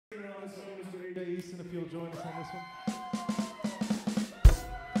AJ Eason, if you'll join us on this one.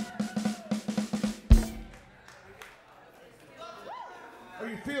 Are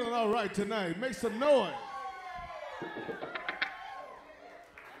you feeling all right tonight? Make some noise.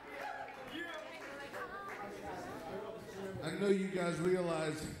 I know you guys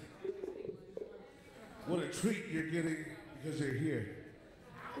realize what a treat you're getting because you're here.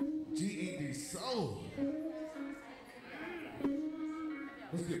 GED Soul.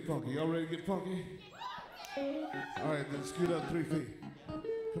 Let's get funky. Y'all ready to get funky? All right, then scoot up 3 feet.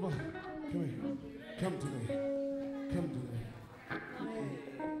 Come on, come here. Come to me. Come to me.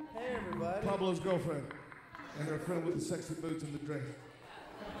 Hey, everybody. Pablo's girlfriend and her friend with the sexy boots and the dress.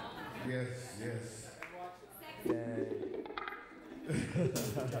 Yes, yes.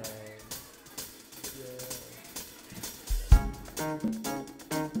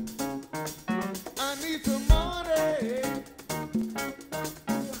 I need some money.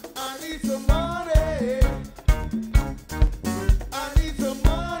 I need some money. I need some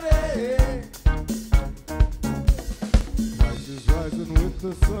money. Prices rising with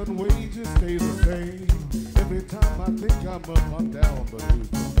the sun, wages stay the same. Every time I think I'm up, I'm down, but who's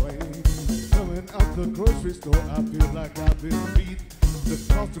to blame? Coming out the grocery store, I feel like I've been beat. The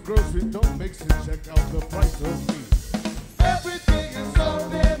cost of groceries don't make sense, check out the price of meat. Everything is so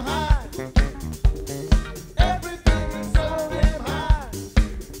damn high. Everything is so damn high.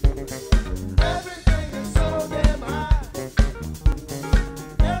 Everything is so damn high.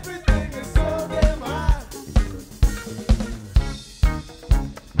 Everything is so damn high.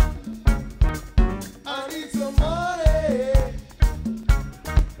 I need some money.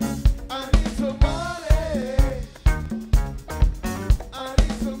 I need some money. I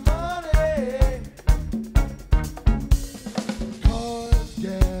need some money. Cars,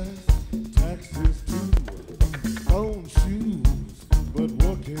 gas, taxes too. Phone, shoes, but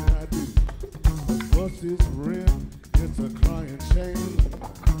what can I do? Buses, rent, it's a crying shame.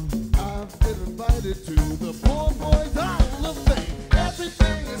 I've been invited to the poor boys' Hall of Fame.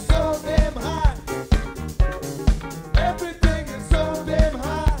 Everything is so damn high. Everything is so damn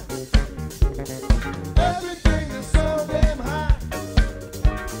high. Everything is so damn high.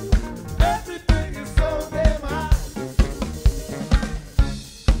 Everything is so damn high.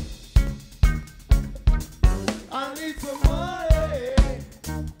 I need some money.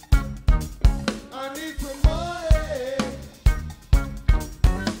 I need some money.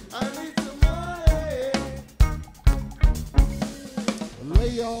 I need some money.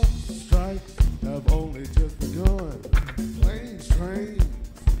 Layoffs, strikes have only just begun. Planes, trains,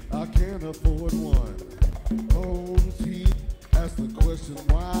 I can't afford one. Homes, heat, ask the question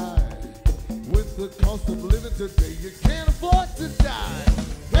why. With the cost of living today, you can't afford to die.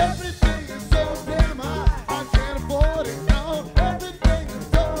 Everything is so damn high, I can't afford it now. Everything is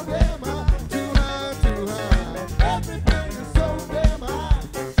so damn high, too high, too high. Everything is so damn high.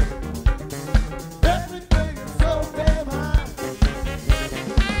 Everything is so damn high.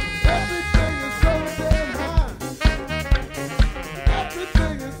 Everything is so damn high.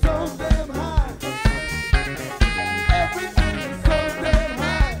 Everything is so damn high. Everything is so damn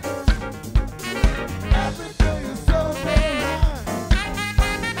high. Everything is so damn high.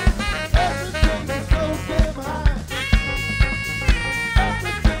 Everything is so damn high.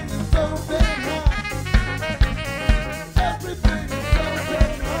 Everything is so damn high. Everything is so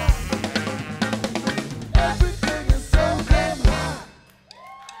damn high. Everything is so damn high.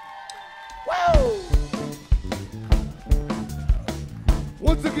 Woo!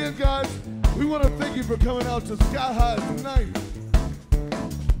 Once again, guys, we want to thank you for coming out to Sky High tonight.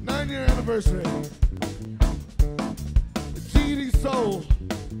 9-year anniversary. GED Soul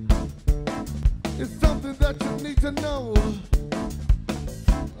is something that you need to know.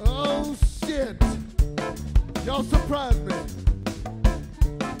 Oh shit. Y'all surprised me.